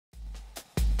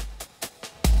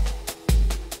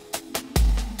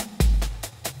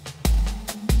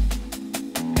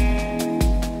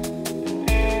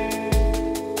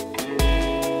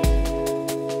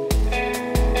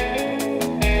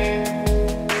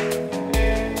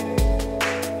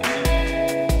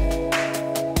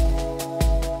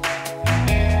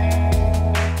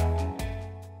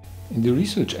the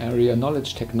research area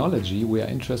knowledge technology, we are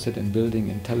interested in building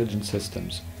intelligent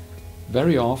systems.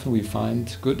 Very often we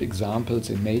find good examples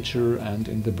in nature and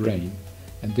in the brain,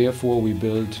 and therefore we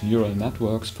build neural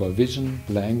networks for vision,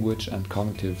 language and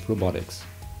cognitive robotics.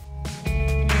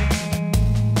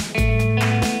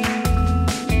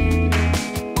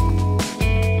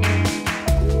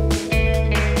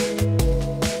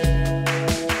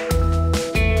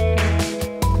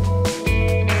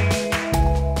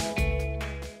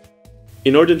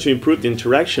 In order to improve the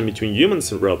interaction between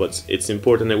humans and robots, it's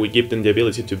important that we give them the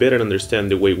ability to better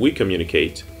understand the way we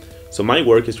communicate. So my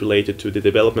work is related to the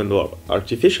development of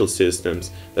artificial systems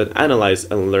that analyze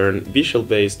and learn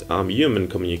visual-based human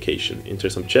communication in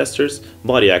terms of gestures,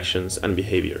 body actions and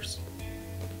behaviors.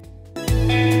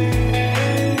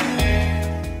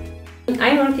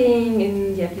 I'm working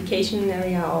in the application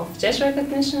area of gesture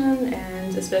recognition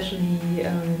and especially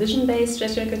vision-based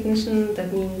gesture recognition.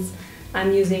 That means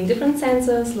I'm using different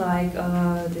sensors like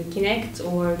the Kinect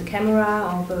or the camera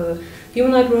of a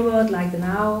humanoid robot like the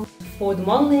Now. For the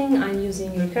modeling, I'm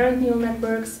using recurrent neural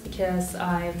networks because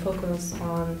I focus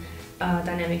on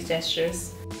dynamic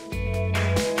gestures.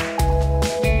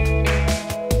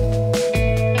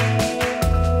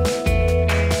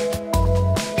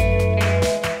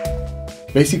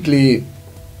 Basically,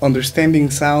 understanding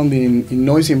sound in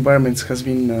noisy environments has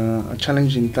been a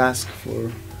challenging task for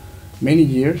many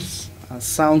years. A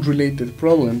sound-related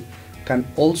problem can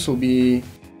also be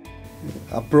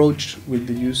approached with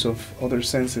the use of other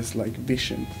senses like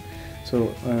vision.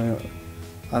 So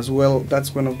as well,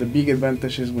 that's one of the big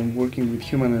advantages when working with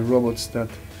human and robots, that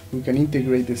we can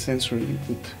integrate the sensory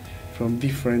input from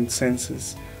different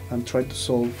senses and try to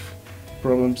solve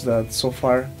problems that so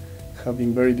far have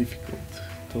been very difficult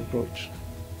to approach.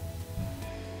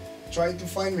 Try to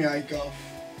find me, Aika.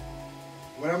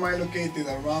 Where am I located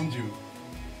around you?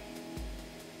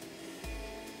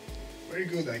 Very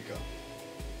good, Aika.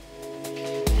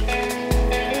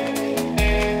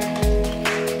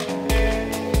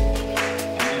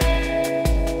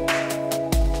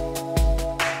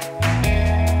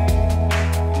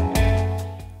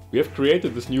 We have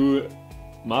created this new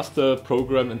master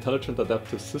program, Intelligent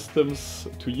Adaptive Systems,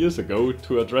 2 years ago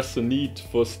to address the need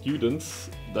for students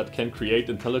that can create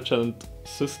intelligent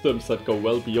systems that go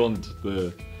well beyond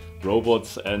the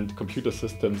robots and computer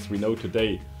systems we know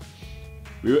today.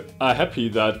 We are happy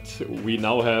that we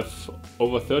now have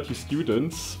over 30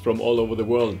 students from all over the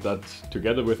world that,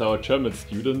 together with our German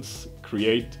students,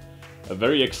 create a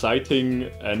very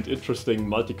exciting and interesting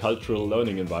multicultural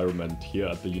learning environment here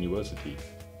at the university.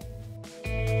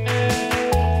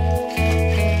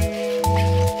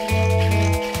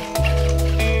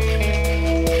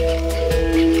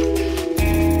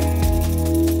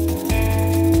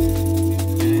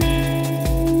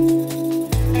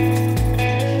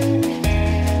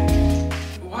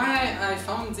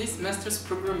 This master's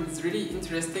program is really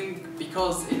interesting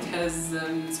because it has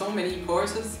so many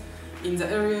courses in the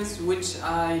areas which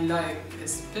I like,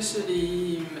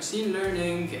 especially machine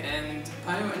learning and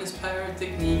bio-inspired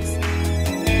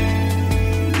techniques.